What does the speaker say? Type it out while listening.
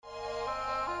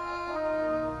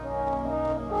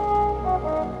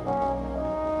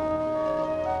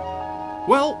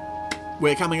Well,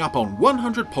 we're coming up on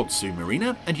 100 pods soon,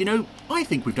 Marina, and you know, I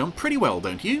think we've done pretty well,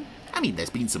 don't you? I mean, there's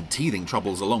been some teething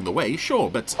troubles along the way, sure,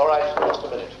 but... All right, just a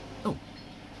minute. Oh.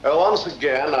 Once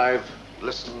again, I've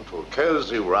listened to a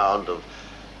cozy round of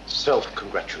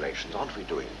self-congratulations. Aren't we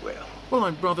doing well? Well,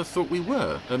 I rather thought we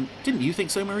were. Didn't you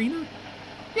think so, Marina?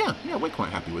 Yeah, we're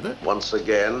quite happy with it. Once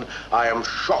again, I am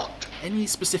shocked. Any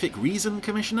specific reason,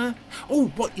 Commissioner? Oh,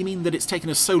 what, you mean that it's taken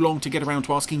us so long to get around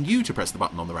to asking you to press the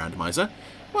button on the randomizer?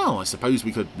 Well, I suppose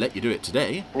we could let you do it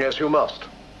today. Yes, you must.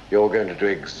 You're going to do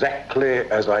exactly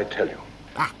as I tell you.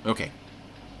 Ah, okay.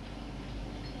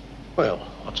 Well,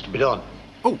 what's to be done?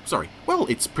 Oh, sorry. Well,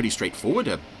 it's pretty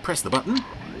straightforward. Press the button.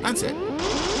 That's it.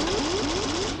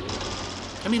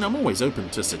 I mean, I'm always open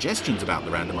to suggestions about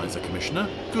the randomizer, Commissioner,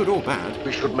 good or bad.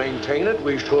 We should maintain it.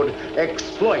 We should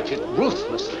exploit it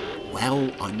ruthlessly.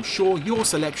 Well, I'm sure your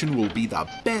selection will be the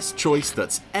best choice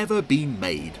that's ever been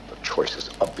made. The choice is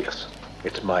obvious.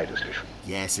 It's my decision.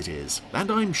 Yes, it is.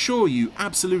 And I'm sure you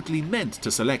absolutely meant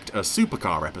to select a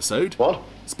Supercar episode. What?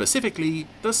 Specifically,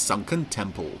 the Sunken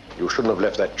Temple. You shouldn't have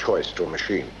left that choice to a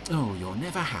machine. Oh, you're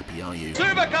never happy, are you?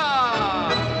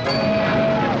 Supercar!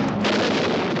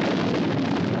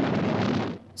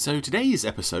 So today's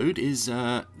episode is,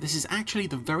 this is actually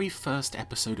the very first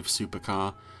episode of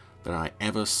Supercar that I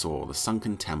ever saw, the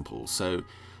Sunken Temple. So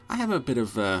I have a bit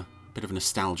of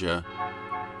nostalgia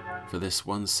for this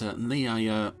one, certainly.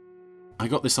 I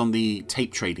got this on the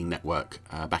tape trading network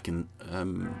back in,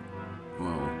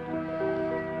 well,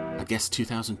 I guess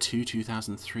 2002,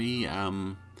 2003,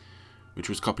 which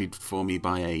was copied for me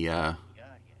by a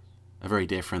very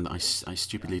dear friend that I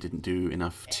stupidly didn't do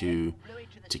enough to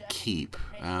keep.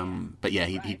 But yeah,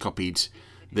 he copied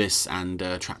this and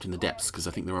Trapped in the Depths, because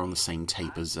I think they were on the same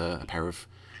tape as a pair of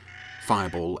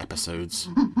Fireball episodes.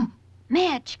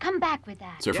 Mitch, come back with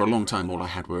that. So for a long time, all I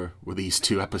had were these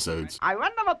two episodes. I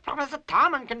wonder what Professor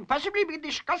Tarman can possibly be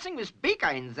discussing with Beaker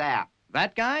in there.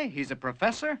 That guy? He's a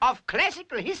professor? Of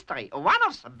classical history, one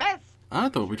of the best. I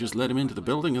thought we just let him into the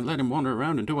building and let him wander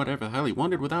around and do whatever the hell he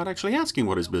wanted without actually asking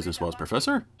what his business was,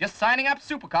 Professor. Just signing up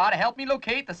Supercar to help me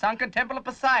locate the Sunken Temple of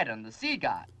Poseidon, the sea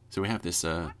god. So we have this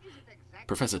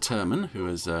Professor Turman, who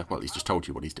has, well, he's just told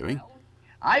you what he's doing.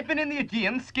 I've been in the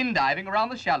Aegean skin diving around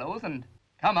the shallows and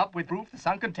come up with proof the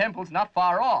Sunken Temple's not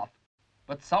far off,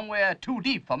 but somewhere too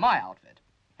deep for my outfit.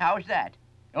 How's that?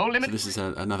 No limit. So this is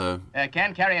another...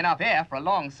 Can't carry enough air for a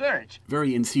long search.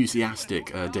 very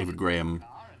enthusiastic David Graham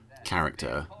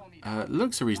character.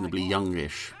 Looks a reasonably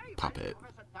youngish puppet.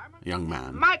 A young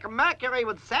man. Mike Mercury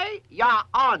would say, you're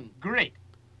on. Great.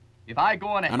 If I go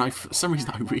on a... And for some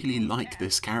reason I really like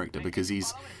this character because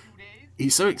he's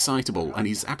so excitable and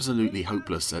he's absolutely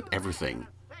hopeless at everything.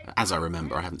 As I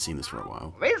remember, I haven't seen this for a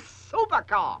while. With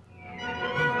Supercar.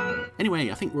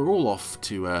 Anyway, I think we're all off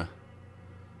to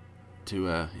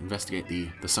investigate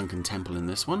the Sunken Temple in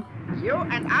this one. You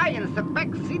and I in the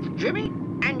back seat, Jimmy,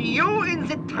 and you in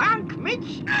the trunk,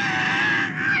 Mitch.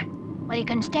 Well, you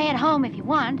can stay at home if you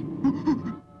want.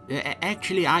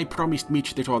 Actually, I promised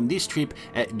Mitch that on this trip,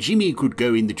 Jimmy could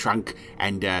go in the trunk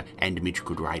and Mitch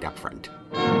could ride up front.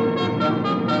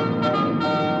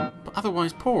 But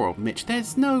otherwise, poor old Mitch,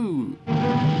 there's no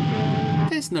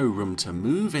room to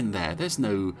move in there. There's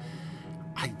no...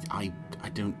 I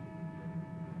don't...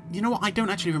 You know what? I don't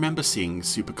actually remember seeing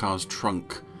Supercar's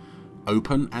trunk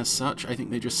open as such. I think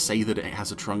they just say that it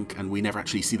has a trunk, and we never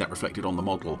actually see that reflected on the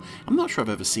model. I'm not sure I've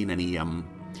ever seen any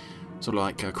sort of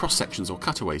like cross-sections or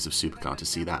cutaways of Supercar to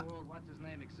see that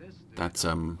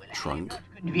trunk.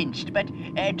 Convinced, but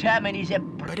Tarman is a...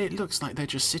 But it looks like they're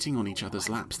just sitting on each other's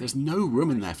laps. There's no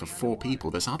room in there for 4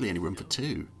 people. There's hardly any room for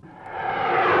 2.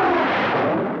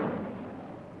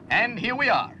 And here we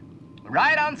are,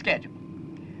 right on schedule.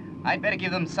 I'd better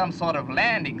give them some sort of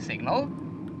landing signal.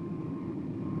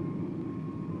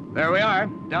 There we are,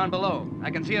 down below. I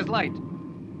can see his light.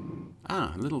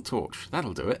 Ah, a little torch.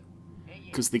 That'll do it.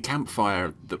 Because the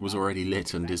campfire that was already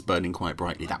lit and is burning quite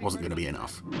brightly, that wasn't going to be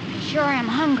enough. Sure am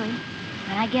hungry,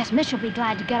 and I guess Mitch will be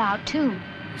glad to get out too.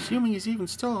 Assuming he's even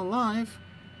still alive.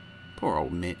 Poor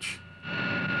old Mitch.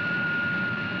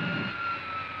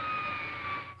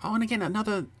 Oh, and again,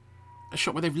 a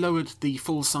shot where they've lowered the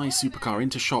full-size Supercar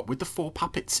into shot with the 4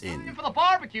 puppets in. For the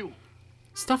barbecue.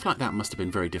 Stuff like that must have been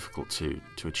very difficult to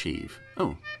achieve.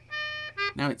 Oh.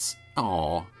 Now it's...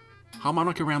 Aww.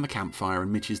 Harmonica around the campfire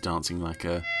and Mitch is dancing like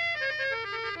a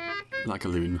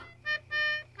loon.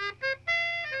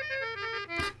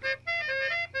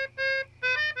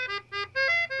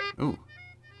 Oh.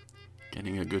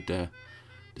 Getting a good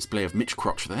display of Mitch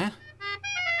crotch there.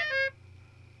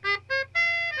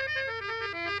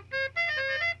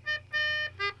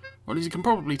 Well, as you can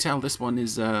probably tell, this one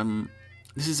is,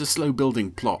 this is a slow building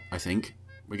plot, I think.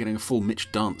 We're getting a full Mitch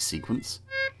dance sequence.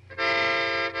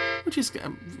 Which is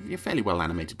fairly well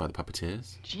animated by the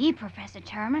puppeteers. Gee, Professor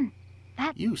Terman,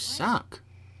 You suck.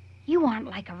 you aren't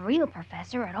like a real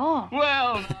professor at all.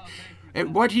 Well,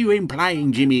 What are you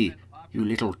implying, Jimmy? You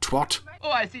little twat.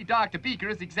 oh, I see Dr. Beaker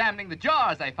is examining the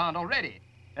jars I found already.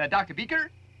 Dr.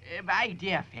 Beaker? My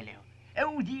dear fellow,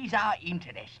 oh, these are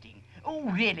interesting. Oh,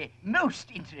 really, most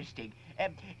interesting.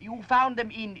 You found them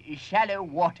in shallow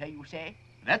water, you say?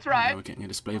 That's Now right. we're getting a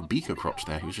display of beaker crotch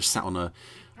there. He was just sat on a,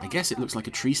 I guess it looks like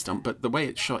a tree stump, but the way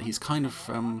it's shot, he's kind of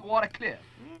Water clear.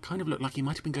 looked like he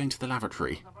might have been going to the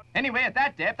lavatory. Anyway, at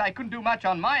that depth, I couldn't do much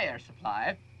on my air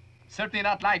supply. Certainly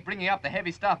not like bringing up the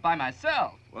heavy stuff by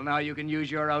myself. Well, now you can use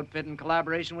your outfit in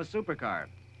collaboration with Supercar.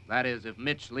 That is, if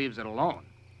Mitch leaves it alone.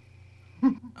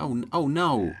 Oh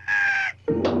no.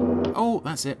 Oh,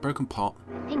 that's it, broken pot.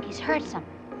 I think he's hurt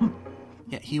something.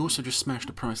 Yeah, he also just smashed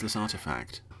a priceless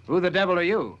artifact. Who the devil are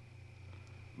you?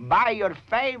 By your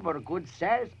favor, good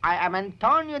sirs, I am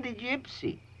Antonio the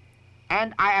Gypsy,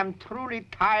 and I am truly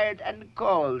tired and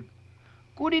cold.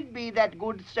 Could it be that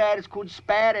good sirs could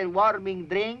spare a warming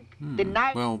drink? The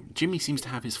night... Well, Jimmy seems to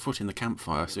have his foot in the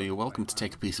campfire, so you're welcome to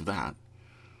take a piece of that.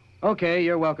 Okay,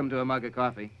 you're welcome to a mug of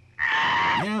coffee.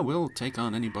 Yeah, we'll take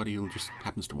on anybody who just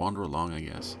happens to wander along, I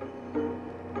guess.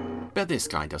 But this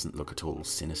guy doesn't look at all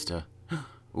sinister.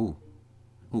 Ooh.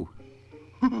 Ooh.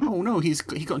 Oh no, he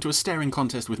got into a staring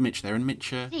contest with Mitch there, and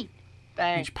Mitch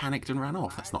panicked and ran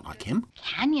off. That's not like him.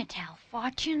 Can you tell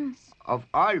fortunes? Of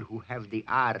all who have the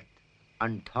art,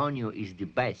 Antonio is the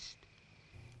best.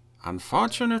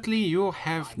 Unfortunately, you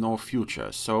have no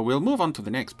future, so we'll move on to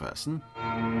the next person.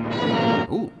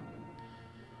 Ooh.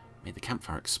 Made the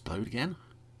campfire explode again.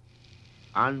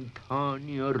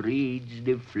 Antonio reads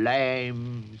the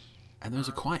flames. And those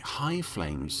are quite high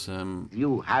flames.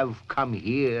 You have come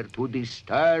here to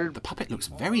disturb The puppet looks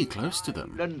very close to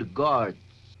them. the gods.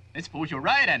 I suppose you're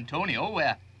right, Antonio.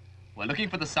 We're looking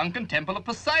for the sunken temple of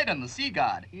Poseidon, the sea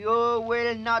god. You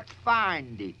will not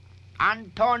find it.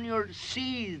 Antonio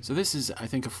sees. So this is, I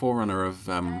think, a forerunner of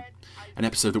an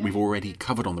episode that we've already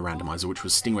covered on the randomizer, which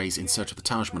was Stingray's In Search of the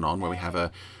Taj Mahal, where we have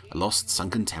a lost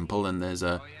sunken temple, and there's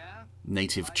a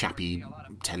native chappie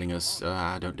telling us,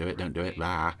 don't do it,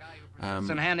 blah.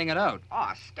 And handing it out.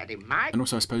 Oh, steady, Mike. And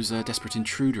also, I suppose, Desperate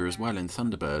Intruder as well in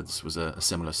Thunderbirds was a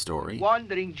similar story.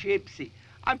 Wandering gypsy.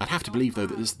 I'd have to believe, though,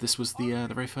 that this was the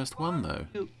very first one,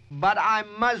 though. But I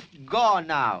must go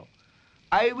now.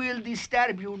 I will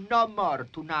disturb you no more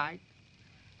tonight.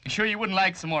 You sure you wouldn't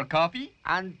like some more coffee?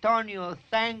 Antonio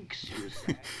thanks you,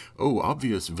 sir. Oh,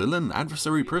 obvious villain,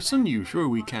 adversary person, you sure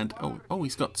we can't... Oh,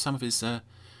 he's got some of his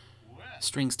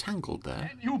strings tangled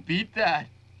there. You beat that.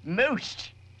 Most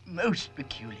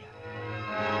peculiar.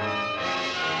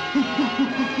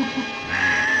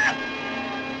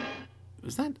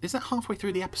 Is that halfway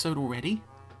through the episode already?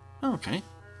 Oh, okay.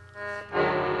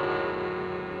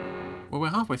 Well, we're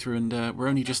halfway through, and we're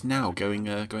only just now going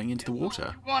into the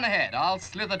water. Go on ahead. I'll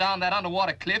slither down that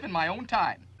underwater cliff in my own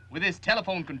time. With this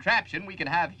telephone contraption, we can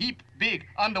have heap big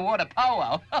underwater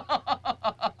powwow.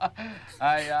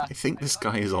 I think this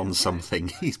guy is on something.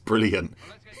 He's brilliant.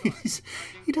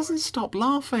 He doesn't stop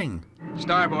laughing.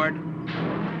 Starboard.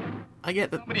 I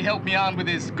get that. Somebody help me on with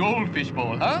this goldfish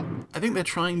bowl, huh? I think they're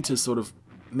trying to sort of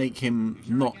make him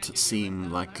not seem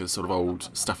like a sort of old,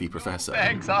 stuffy professor.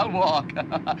 Thanks, I'll walk.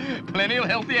 Plenty of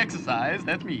healthy exercise,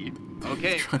 that's me.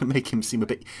 Okay. Trying to make him seem a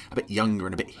bit younger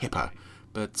and a bit hipper.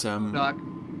 But, Doc.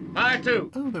 Fire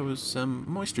two. Oh, there was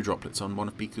moisture droplets on one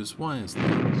of Beaker's wires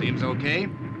there. Seems okay.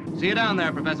 See you down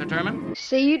there, Professor Terman.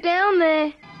 See you down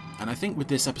there. And I think with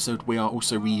this episode we are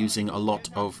also reusing a lot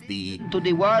of the... To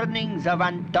the warnings of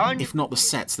Antonio. If not the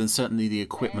sets, then certainly the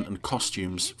equipment and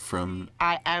costumes from...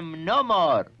 I am no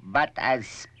more, but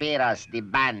as Spyros the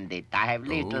bandit. I have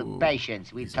little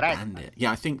patience with threats. Bandit.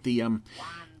 Yeah, I think the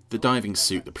diving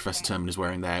suit that Professor Terman is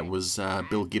wearing there was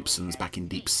Bill Gibson's back in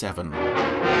Deep 7.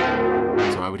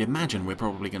 So I would imagine we're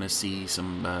probably going to see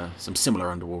some similar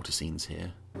underwater scenes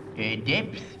here.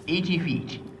 Depth 80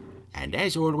 feet. And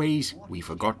as always, we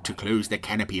forgot to close the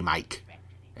canopy, Mike.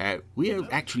 We're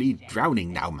actually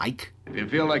drowning now, Mike. If you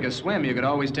feel like a swim, you could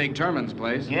always take Terman's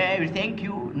place. Oh, thank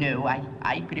you. No,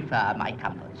 I prefer my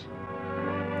comforts.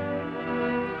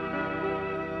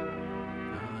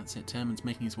 That's it, Terman's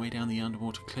making his way down the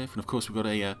underwater cliff. And of course we've got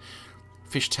a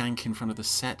fish tank in front of the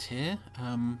set here.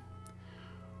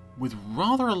 With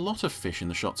rather a lot of fish in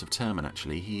the shots of Terman,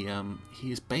 actually. He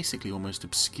is basically almost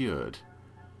obscured.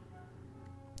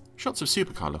 Shots of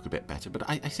Supercar look a bit better, but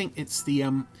I think it's the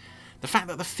fact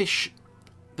that the fish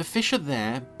the fish are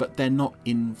there, but they're not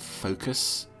in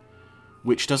focus,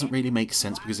 which doesn't really make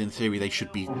sense because in theory they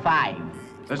should be... 5.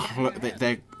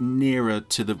 They're nearer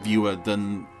to the viewer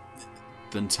than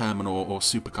Terminal or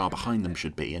Supercar behind them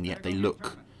should be, and yet they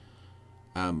look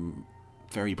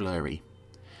very blurry.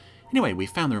 Anyway, we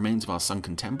found the remains of our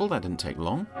sunken temple. That didn't take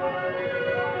long.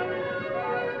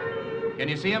 Can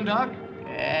you see him, Doc?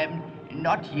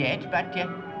 Not yet, but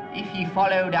if he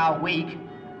followed our wake...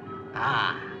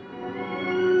 Ah.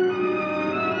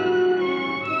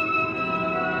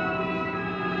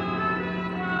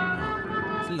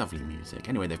 It's lovely music.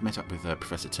 Anyway, they've met up with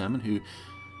Professor Terman, who,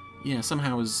 yeah,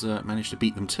 somehow has managed to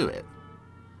beat them to it,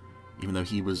 even though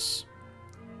he was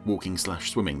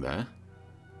walking/swimming there.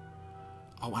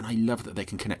 Oh, and I love that they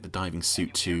can connect the diving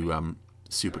suit to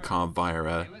Supercar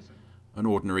via an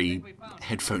ordinary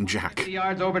headphone jack. 50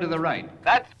 yards over to the right.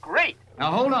 That's great.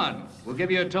 Now hold on. We'll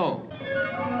give you a tow.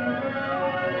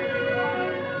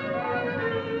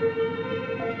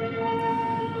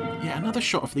 Yeah, another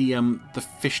shot of the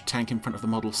fish tank in front of the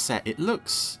model set. It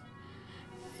looks...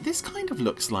 This kind of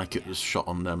looks like it was shot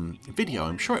on video.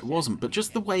 I'm sure it wasn't, but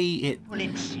just the way it...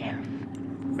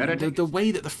 The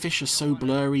way that the fish are so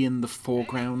blurry in the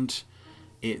foreground,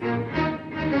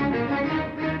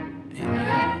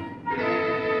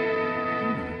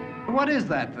 What is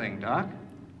that thing, Doc?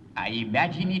 I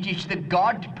imagine it is the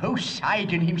god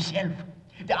Poseidon himself.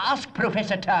 Ask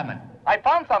Professor Terman. I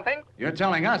found something. You're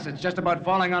telling us it's just about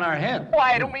falling on our head. Oh,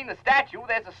 I don't mean the statue.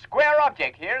 There's a square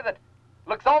object here that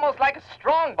looks almost like a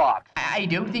strong box. I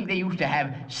don't think they used to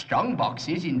have strong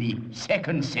boxes in the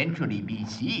 2nd century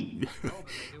BC.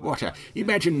 What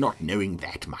imagine not knowing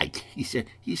that, Mike.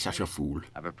 He's such a fool.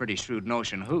 I've a pretty shrewd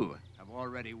notion who have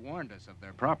already warned us of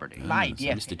their property. My So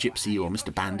dear. Mr. Gypsy or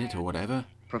Mr. Bandit or whatever.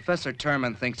 Professor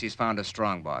Terman thinks he's found a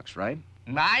strong box, right?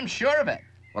 I'm sure of it.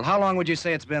 Well, how long would you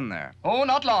say it's been there? Oh,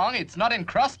 not long. It's not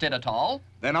encrusted at all.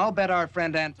 Then I'll bet our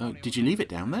friend Oh, Antonio... did you leave it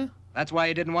down there? That's why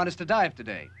he didn't want us to dive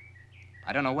today.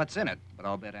 I don't know what's in it, but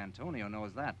I'll bet Antonio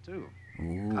knows that, too.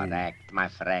 Ooh. Correct, my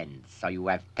friend. So you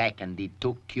have taken the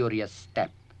too curious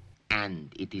step.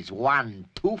 And it is one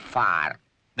too far.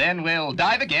 Then we'll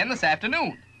dive again this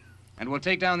afternoon. And we'll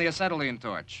take down the acetylene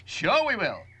torch. Sure we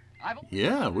will.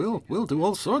 Yeah, we'll do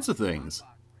all sorts of things.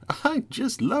 I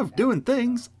just love doing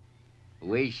things.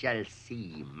 We shall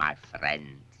see, my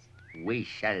friends. We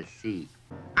shall see.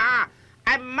 Ah,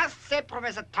 I must say,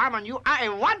 Professor Terman, you are a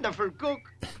wonderful cook.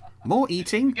 More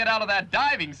eating, Get out of that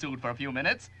diving suit for a few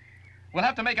minutes. We'll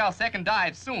have to make our second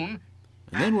dive soon.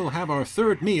 and then we'll have our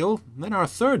third meal, then our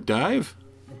third dive.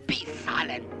 Be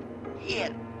silent. Here.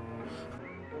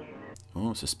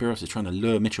 Oh, so Spyros is trying to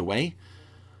lure Mitch away.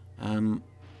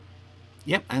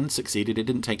 Yep, and succeeded. It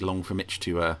didn't take long for Mitch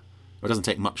to, well, it doesn't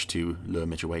take much to lure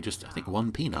Mitch away, just, I think,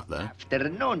 one peanut there.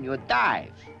 Afternoon you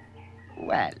dive.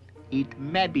 Well, it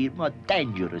may be more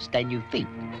dangerous than you think.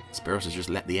 Spyros has just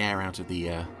let the air out of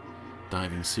the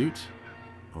diving suit,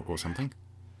 or something.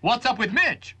 What's up with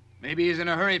Mitch? Maybe he's in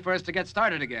a hurry for us to get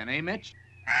started again, eh, Mitch?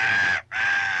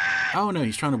 Oh no,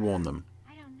 he's trying to warn them.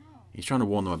 I don't know. He's trying to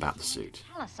warn them about the suit.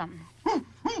 Tell us something.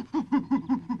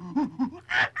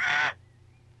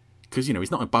 Because, you know,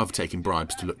 he's not above taking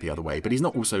bribes to look the other way, but he's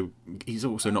also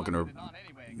not going to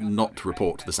not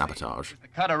report to the sabotage. The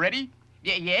cutter ready?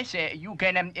 Yes, you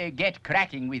can get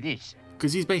cracking with this.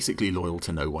 Because he's basically loyal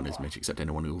to no one, is Mitch, except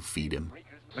anyone who will feed him.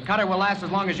 The cutter will last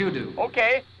as long as you do.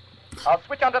 Okay. I'll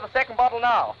switch onto the second bottle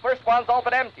now. First one's all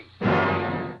but empty.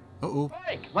 Uh-oh.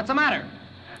 Mike, What's the matter?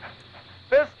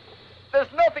 there's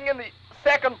nothing in the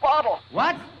second bottle.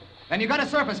 What? Then you gotta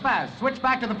surface fast. Switch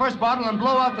back to the first bottle and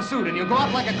blow out the suit, and you'll go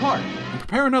up like a cork. And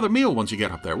prepare another meal once you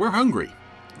get up there. We're hungry.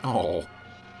 Oh.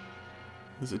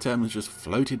 Mr. Terman's just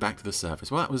floated back to the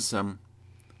surface. Well, that was,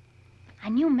 I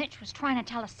knew Mitch was trying to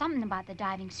tell us something about the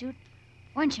diving suit.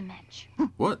 Weren't you, Mitch?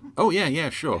 What? Oh, yeah,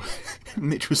 sure.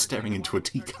 Mitch was staring into a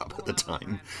teacup at the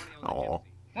time. Oh.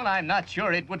 Well, I'm not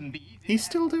sure it wouldn't be easy. He's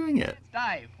still doing it. Let's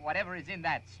dive for whatever is in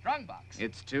that strong box.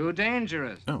 It's too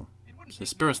dangerous. Oh. So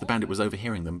Spyros the Bandit was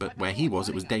overhearing them, but where he was,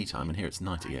 it was daytime, and here it's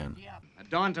night again. At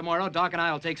dawn tomorrow, Doc and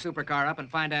I will take Supercar up and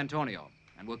find Antonio.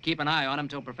 And we'll keep an eye on him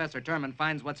till Professor Terman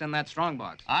finds what's in that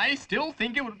strongbox. I still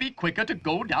think it would be quicker to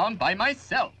go down by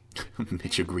myself.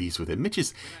 Mitch agrees with him. Mitch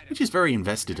is very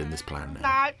invested in this plan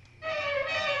now.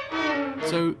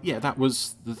 So, yeah, that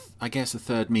was, I guess, the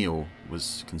third meal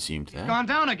was consumed there. Gone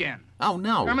down again. Oh,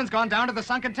 no. Terman's gone down to the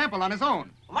Sunken Temple on his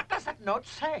own. What does that note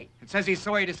say? It says he's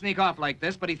sorry to sneak off like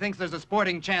this, but he thinks there's a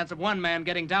sporting chance of one man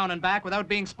getting down and back without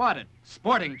being spotted.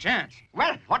 Sporting chance.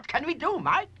 Well, what can we do,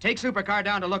 Mike? Take Supercar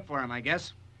down to look for him, I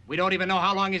guess. We don't even know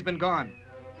how long he's been gone.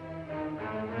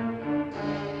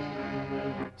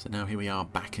 So now here we are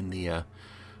back in the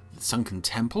Sunken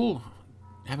Temple,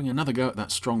 having another go at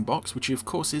that strong box, which of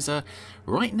course is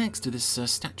right next to this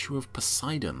statue of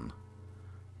Poseidon,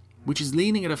 which is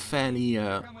leaning at a fairly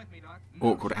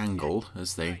awkward angle,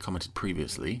 as they commented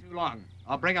previously. Too long.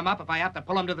 I'll bring him up if I have to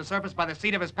pull him to the surface by the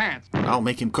seat of his pants. I'll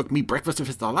make him cook me breakfast if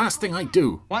it's the last thing I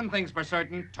do. One thing's for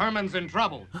certain, Terman's in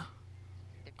trouble.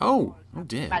 Oh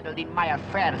dear. Meddled in my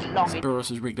affairs long Spyros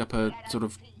has rigged up a sort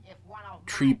of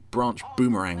tree branch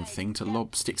boomerang thing to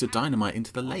lob sticks of dynamite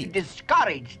into the lake.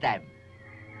 discourage them.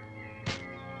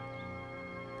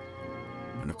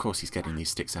 And of course he's getting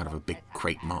these sticks out of a big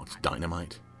crate marked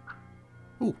dynamite.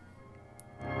 Ooh.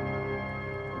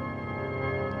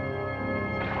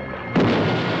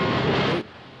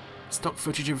 Stock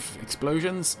footage of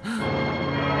explosions.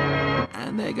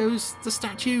 And there goes the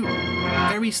statue,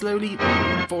 very slowly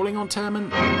falling on Terman.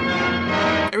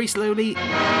 Very slowly.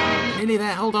 Nearly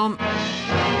there, hold on.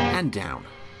 And down.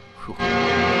 Whew.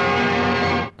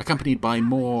 Accompanied by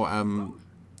more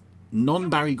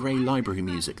non-Barry Gray library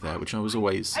music there, which I was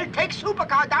always... I'll take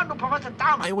Supercar down to Professor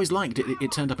Tom. I always liked it.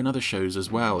 It turned up in other shows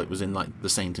as well. It was in, like, The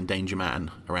Saint and Danger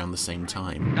Man around the same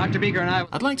time. Dr. Beaker and I...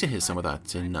 I'd like to hear some of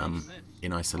that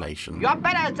in isolation. You're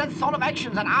better at that sort of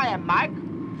action than I am, Mike.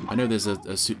 I know there's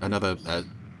another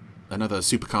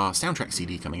Supercar soundtrack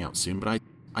CD coming out soon, but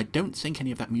I don't think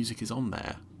any of that music is on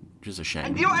there, which is a shame.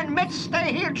 And you and Mitch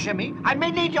stay here, Jimmy. I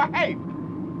may need your help.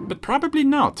 But probably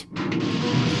not.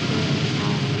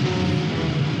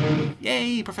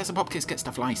 Yay! Professor Popkiss gets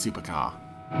to fly Supercar.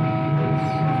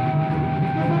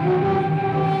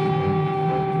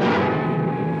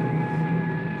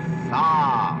 So,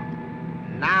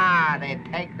 now they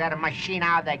take their machine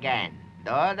out again,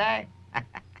 do they?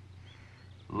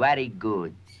 Very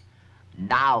good.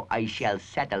 Now I shall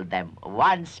settle them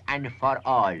once and for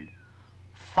all.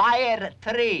 Fire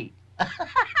 3.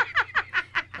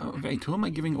 Oh, wait, who am I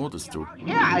giving orders to?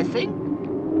 Yeah, I think.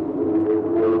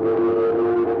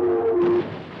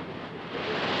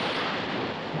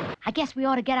 I guess we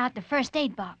ought to get out the first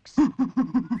aid box.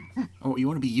 Oh, you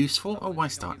want to be useful? Oh, why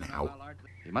start now?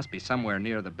 He must be somewhere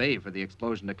near the bay for the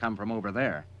explosion to come from over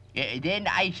there. Then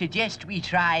I suggest we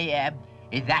try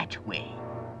that way.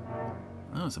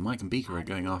 Oh, so Mike and Beaker are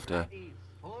going after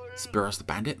Spyros the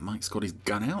bandit. Mike's got his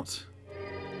gun out.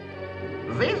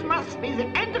 These must be the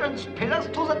entrance pillars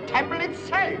to the temple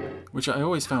itself. Which I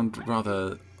always found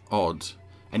rather odd.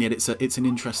 And yet it's an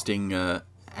interesting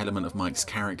element of Mike's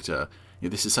character. You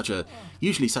know, this is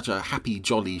usually such a happy,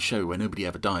 jolly show where nobody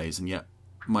ever dies, and yet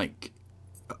Mike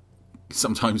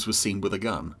sometimes was seen with a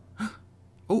gun.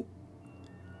 Oh,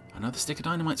 another stick of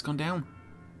dynamite's gone down.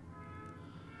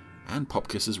 And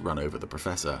Popkiss has run over the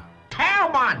professor.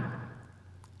 Terman!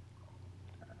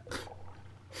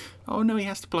 Oh no, he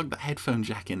has to plug that headphone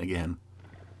jack in again.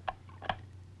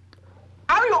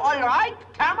 Are you all right,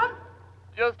 Terman?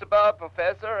 Just about,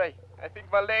 Professor. I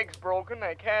think my leg's broken.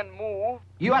 I can't move.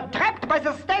 You are trapped by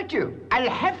the statue. I'll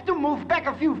have to move back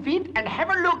a few feet and have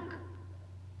a look.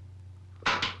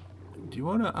 Do you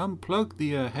want to unplug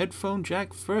the headphone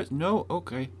jack first? No?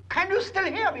 Okay. Can you still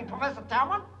hear me, Professor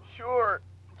Terman? Sure.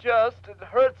 Just, it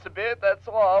hurts a bit, that's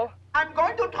all. I'm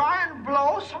going to try and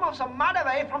blow some of the mud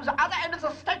away from the other end of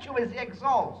the statue with the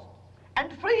exhaust.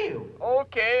 And free you.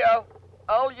 Okay,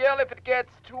 I'll yell if it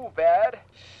gets too bad.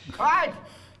 Right.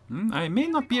 I may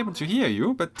not be able to hear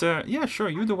you, but yeah, sure,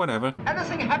 you do whatever.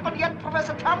 Anything happened yet,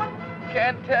 Professor Terman?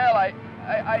 Can't tell.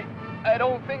 I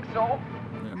don't think so.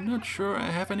 I'm not sure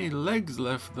I have any legs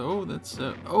left, though. That's,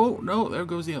 oh, no, there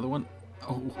goes the other one.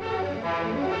 Oh.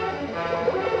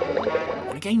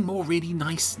 And again, more really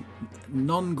nice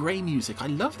non-grey music. I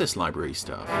love this library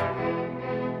stuff.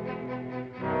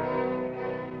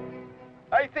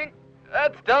 I think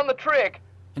that's done the trick.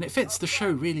 And it fits the show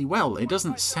really well. It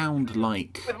doesn't sound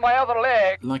like With my other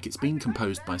leg. it's been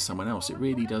composed by someone else. It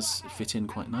really does fit in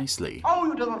quite nicely. Oh,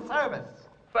 you to the service.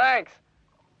 Thanks.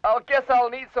 Guess I'll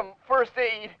need some first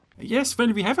aid. Yes,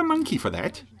 well, we have a monkey for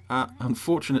that.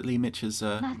 Unfortunately, Mitch has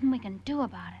Nothing we can do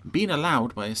about it. been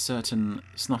allowed by a certain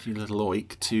snotty little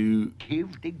oik to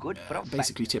Give the good professor.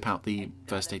 basically tip out the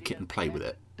first aid kit and play with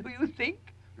it. Do you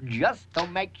think? Just to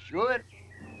make sure.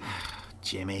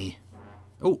 Jimmy.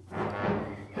 Oh.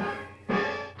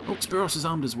 Oh, Spyros is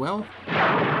armed as well.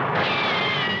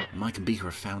 Mike and Beaker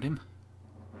have found him.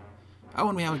 Oh,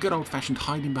 and we have a good old-fashioned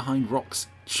hiding behind rocks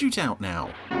shootout now.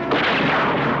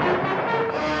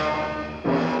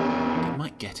 Did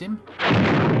Mike get him?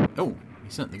 Oh, he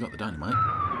certainly got the dynamite.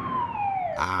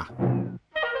 Ah.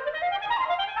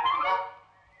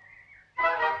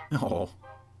 Oh.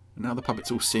 Now the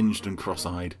puppet's all singed and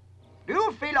cross-eyed. Do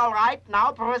you feel all right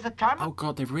now, Professor Turman? Oh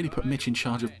god, they've really put Mitch in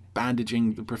charge of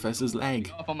bandaging the professor's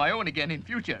leg. Off on my own again in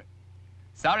future.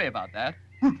 Sorry about that.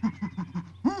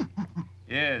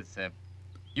 Yes,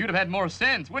 you'd have had more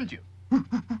sense, wouldn't you?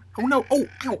 Oh no! Oh,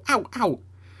 ow, ow, ow!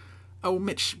 Oh,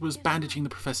 Mitch was bandaging the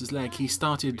professor's leg. He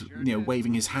started,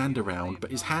 waving his hand around,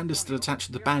 but his hand is still attached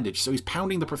to the bandage, so he's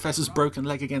pounding the professor's broken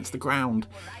leg against the ground.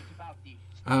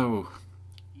 Oh,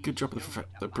 good job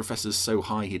the professor's so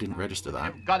high he didn't register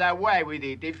that. Got away with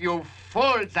it if you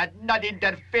fools had not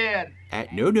interfered.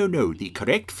 No. The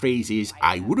correct phrase is,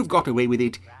 I would have got away with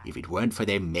it if it weren't for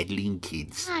them meddling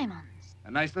kids. Simons. A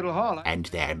nice little haul, huh? And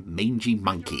their mangy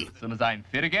monkey. As soon as I'm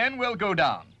fit again, we'll go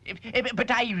down.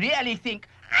 But I really think...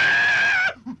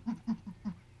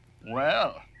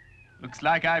 Well, looks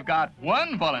like I've got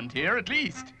one volunteer at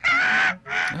least.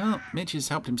 Well, Mitch has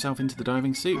helped himself into the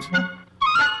diving suit,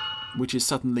 which is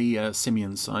suddenly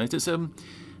simian-sized. It's a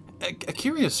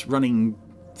curious running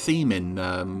theme in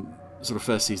sort of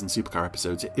first season Supercar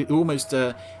episodes. It almost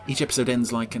each episode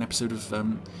ends like an episode of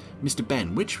Mr.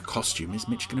 Ben. Which costume is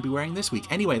Mitch going to be wearing this week?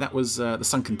 Anyway, that was the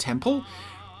Sunken Temple.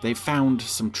 They've found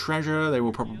some treasure. They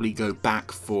will probably go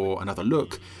back for another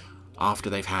look after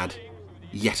they've had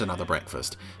yet another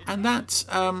breakfast. And that,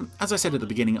 as I said at the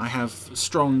beginning, I have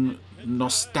strong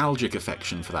nostalgic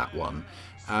affection for that one.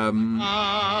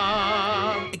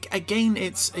 Again,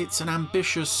 it's an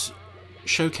ambitious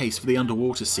showcase for the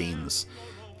underwater scenes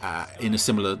in a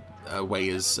similar way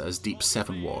as Deep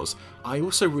 7 was. I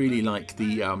also really like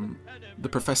the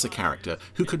professor character,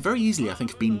 who could very easily, I think,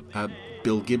 have been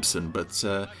Bill Gibson, but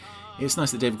it's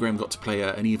nice that David Graham got to play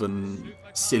an even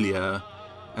sillier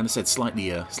and, as I said,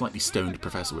 slightly stoned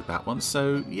professor with that one.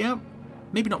 So, yeah,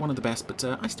 maybe not one of the best, but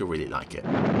I still really like it.